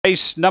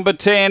Race number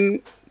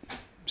 10,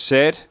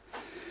 set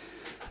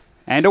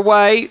and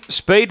away.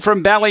 Speed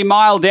from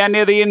Ballymile down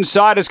near the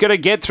inside is going to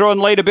get through and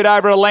lead a bit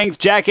over a length.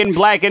 Jack in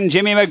Black and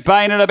Jimmy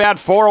McBain at about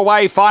 4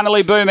 away,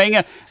 finally booming.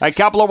 A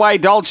couple away,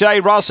 Dolce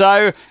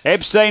Rosso,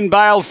 Epstein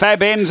Bale,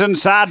 Fab Ends and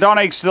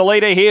Sardonyx. The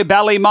leader here,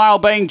 Ballymile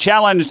being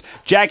challenged.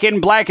 Jack in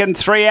Black and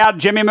 3 out,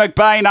 Jimmy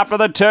McBain up to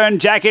the turn.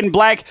 Jack in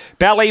Black,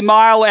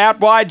 Ballymile out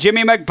wide,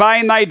 Jimmy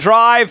McBain, they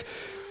drive.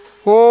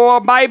 Or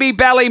maybe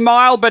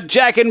Ballymile, but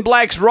Jack in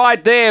Black's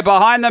right there.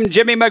 Behind them,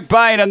 Jimmy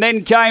McBain, and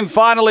then came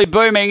finally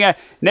booming.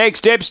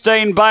 Next,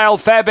 Epstein Bale,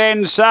 Fab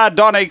End,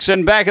 Sardonyx,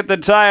 and back at the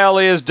tail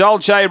is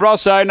Dolce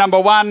Rosso. Number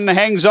 1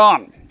 hangs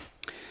on.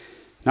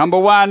 Number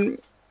 1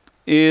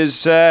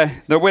 is the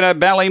winner,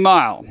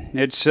 Ballymile.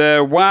 It's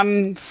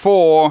 1,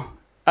 4,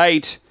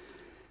 8,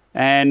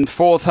 and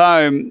fourth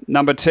home,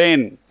 number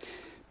 10.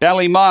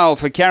 Ballymile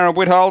for Karen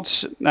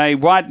Whitholtz, a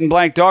white and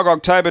black dog,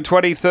 October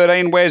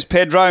 2013. Where's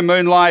Pedro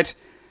Moonlight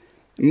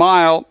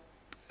Mile?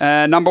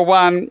 Number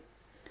 1,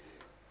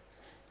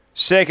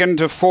 2nd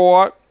to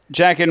 4.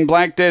 Jack in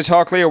Black, Des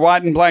Hockley, a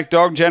white and black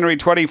dog, January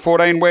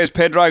 2014. Where's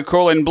Pedro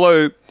Cool in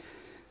Blue?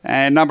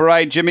 And number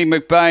 8, Jimmy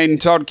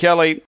McBain, Todd Kelly.